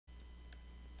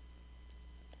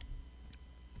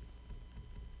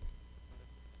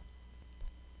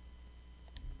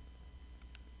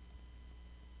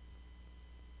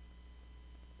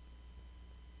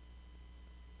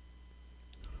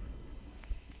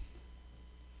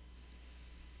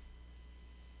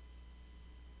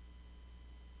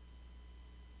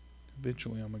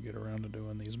Eventually I'm gonna get around to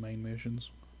doing these main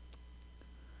missions.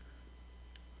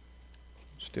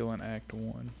 Still in Act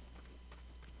 1.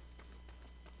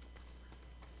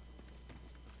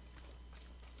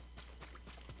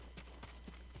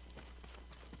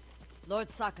 Lord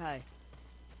Sakai.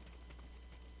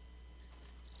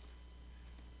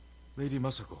 Lady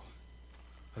Masako,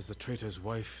 has the traitor's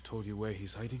wife told you where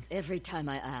he's hiding? Every time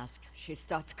I ask, she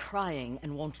starts crying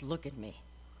and won't look at me.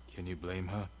 Can you blame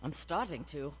her? I'm starting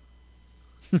to.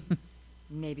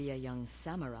 Maybe a young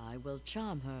samurai will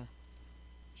charm her.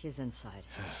 She's inside.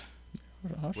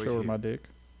 I'll Wait show her here. my dick.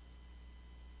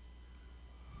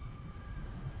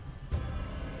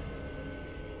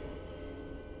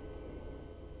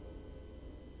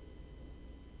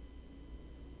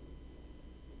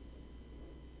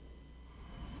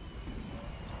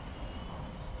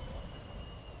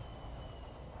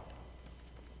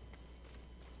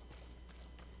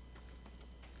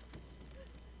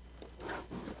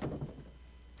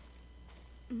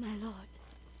 My lord.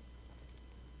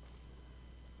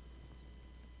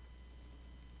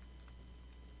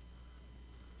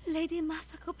 Lady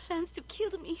Masako plans to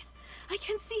kill me. I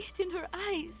can see it in her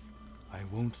eyes. I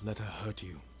won't let her hurt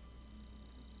you.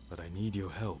 But I need your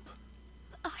help.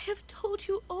 I have told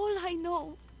you all I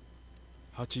know.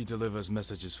 Hachi delivers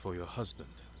messages for your husband.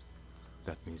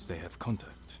 That means they have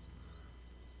contact.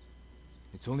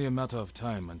 It's only a matter of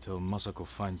time until Masako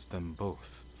finds them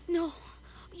both. No,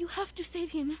 you have to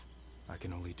save him. I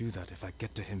can only do that if I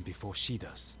get to him before she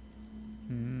does.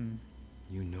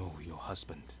 You know your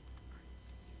husband.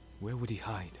 Where would he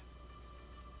hide?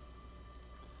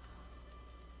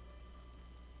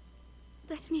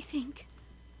 Let me think.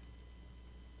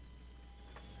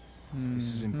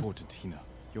 This is important, Hina.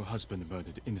 Your husband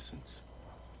murdered innocents.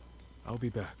 I'll be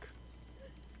back.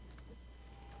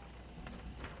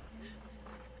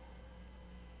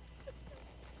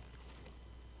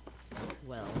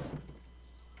 Well,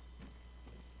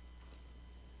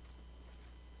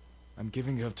 I'm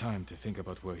giving her time to think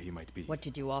about where he might be. what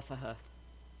did you offer her?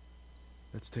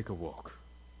 Let's take a walk.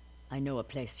 I know a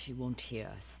place she won't hear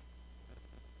us.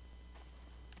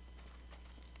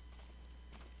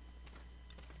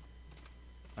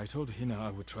 I told Hina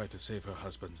I would try to save her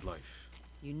husband's life.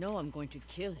 You know I'm going to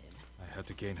kill him, I had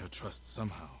to gain her trust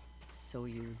somehow. so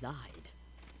you lied.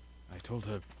 I told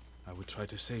her I would try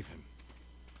to save him.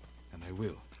 And I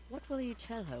will. What will you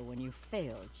tell her when you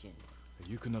fail, Jin? That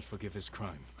you could not forgive his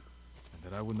crime. And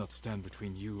that I would not stand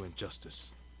between you and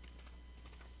justice.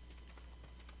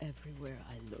 Everywhere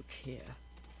I look here,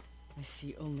 I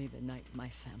see only the night my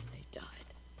family died.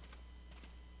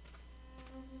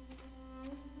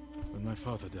 When my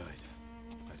father died,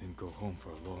 I didn't go home for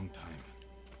a long time.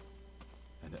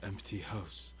 An empty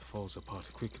house falls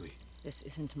apart quickly. This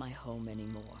isn't my home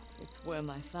anymore. It's where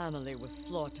my family was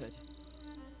slaughtered.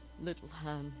 Little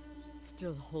hands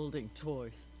still holding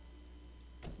toys.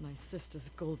 My sister's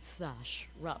gold sash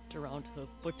wrapped around her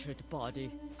butchered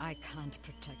body. I can't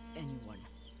protect anyone.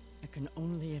 I can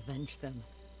only avenge them.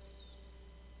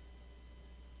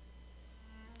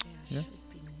 There Yeah. should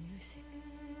be music.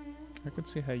 I could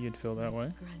see how you'd feel that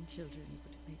way. Grandchildren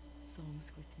would make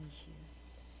songs with me here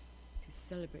to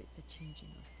celebrate the changing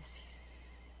of the seasons.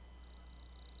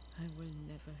 I will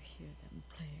never hear them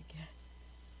play again.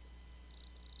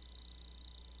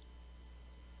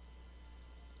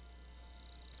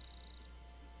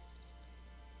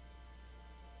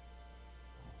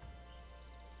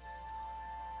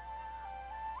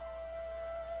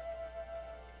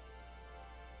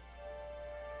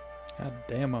 God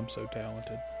damn, I'm so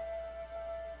talented.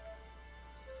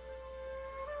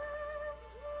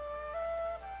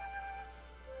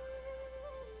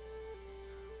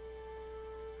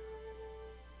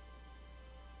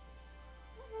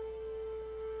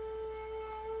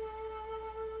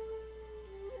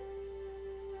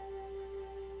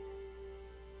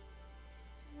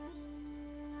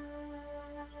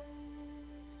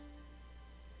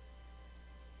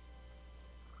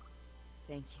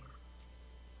 Thank you.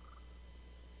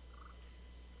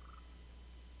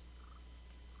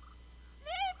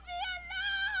 Leave me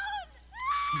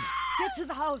alone! Get to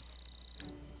the house!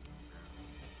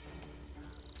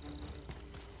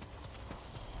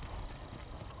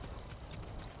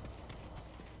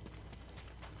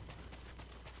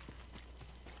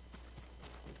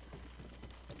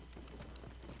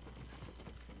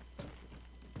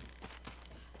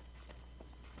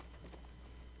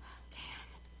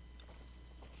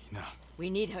 Hina, We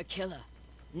need her killer.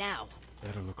 Now.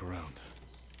 let her look around.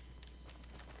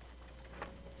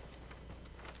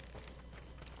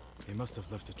 He must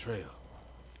have left a trail.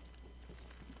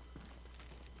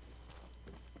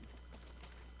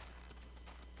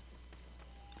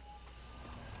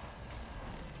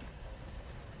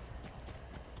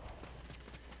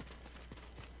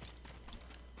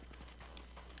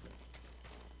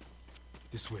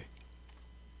 This way.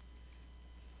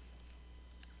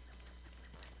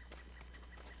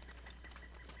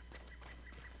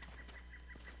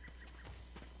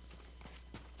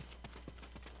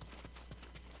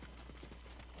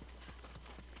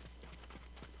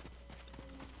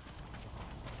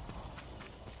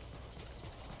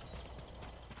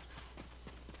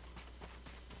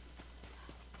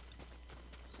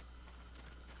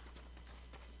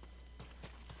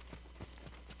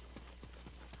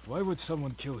 Why would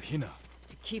someone kill Hina?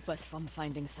 To keep us from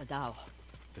finding Sadao.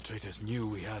 The traitors knew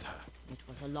we had her. It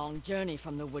was a long journey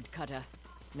from the woodcutter.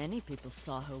 Many people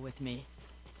saw her with me.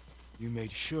 You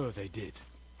made sure they did.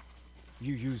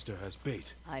 You used her as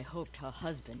bait. I hoped her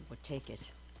husband would take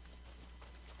it.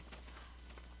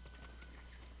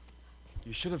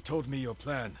 You should have told me your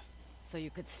plan. So you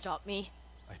could stop me?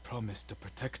 I promised to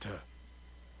protect her.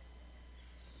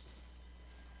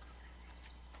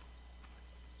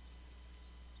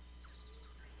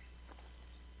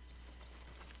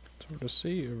 It's hard to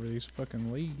see over these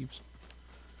fucking leaves.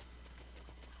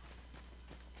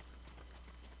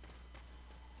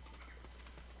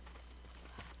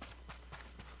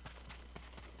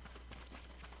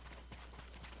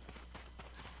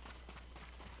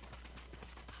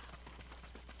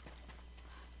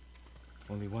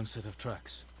 Only one set of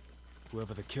tracks.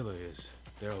 Whoever the killer is,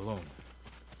 they're alone.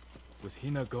 With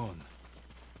Hina gone,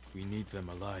 we need them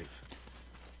alive.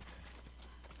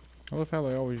 I love how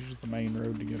they always use the main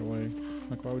road to get away.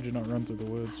 Like, why would you not run through the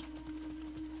woods?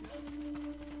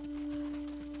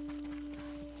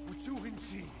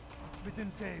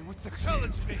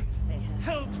 Challenge me! They have.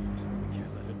 Help! We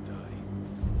can't let him die.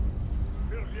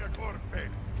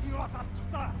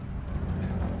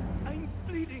 I'm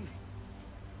bleeding!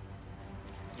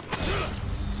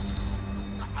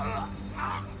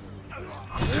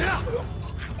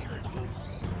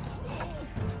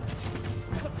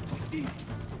 Cut too deep!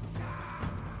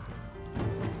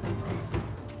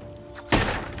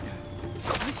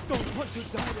 I don't want to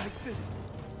die like this!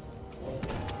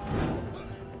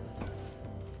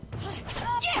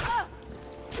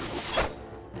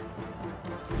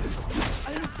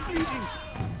 I'm bleeding!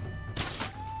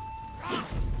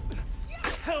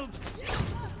 Help!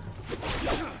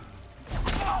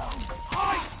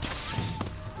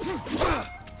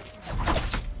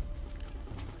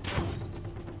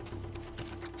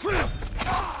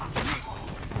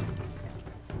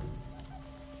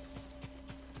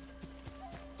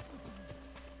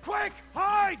 Quick!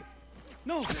 Hide!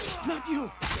 No, not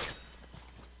you!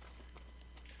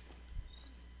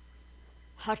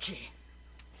 Hachi,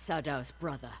 Sadao's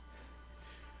brother.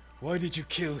 Why did you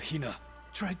kill Hina?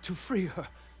 Tried to free her.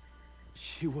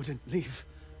 She wouldn't leave.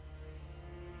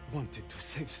 Wanted to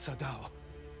save Sadao.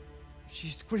 She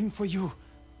screamed for you.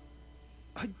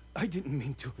 I didn't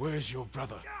mean to. Where's your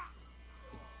brother?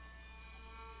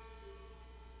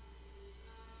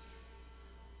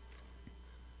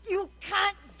 You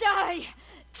can't die!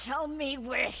 Tell me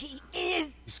where he is!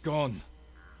 He's gone.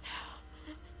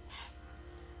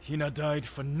 Hina died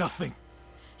for nothing.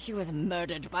 She was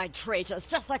murdered by traitors,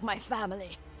 just like my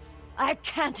family. I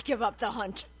can't give up the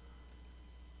hunt.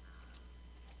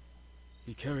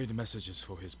 He carried messages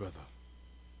for his brother.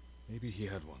 Maybe he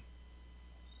had one.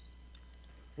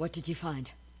 What did you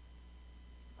find?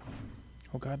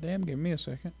 Oh goddamn, give me a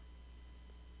second.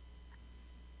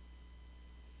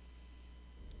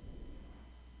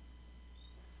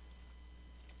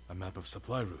 A map of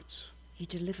supply routes. He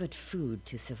delivered food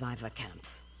to survivor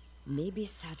camps. Maybe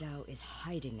Sadao is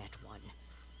hiding at one.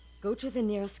 Go to the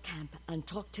nearest camp and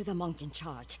talk to the monk in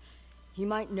charge. He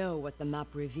might know what the map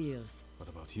reveals. What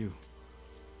about you?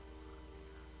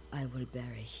 I will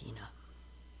bury Hina.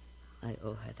 I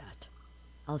owe her that.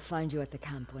 I'll find you at the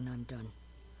camp when I'm done.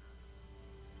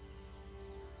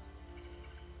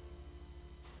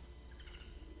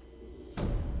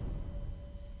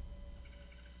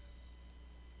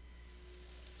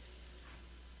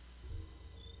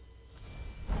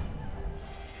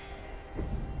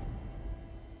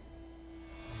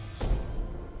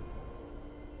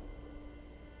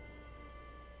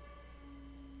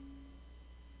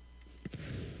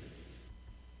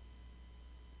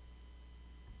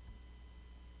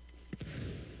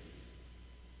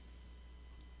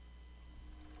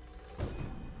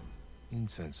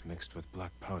 Incense mixed with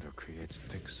black powder creates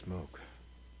thick smoke.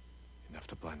 Enough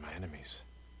to blind my enemies.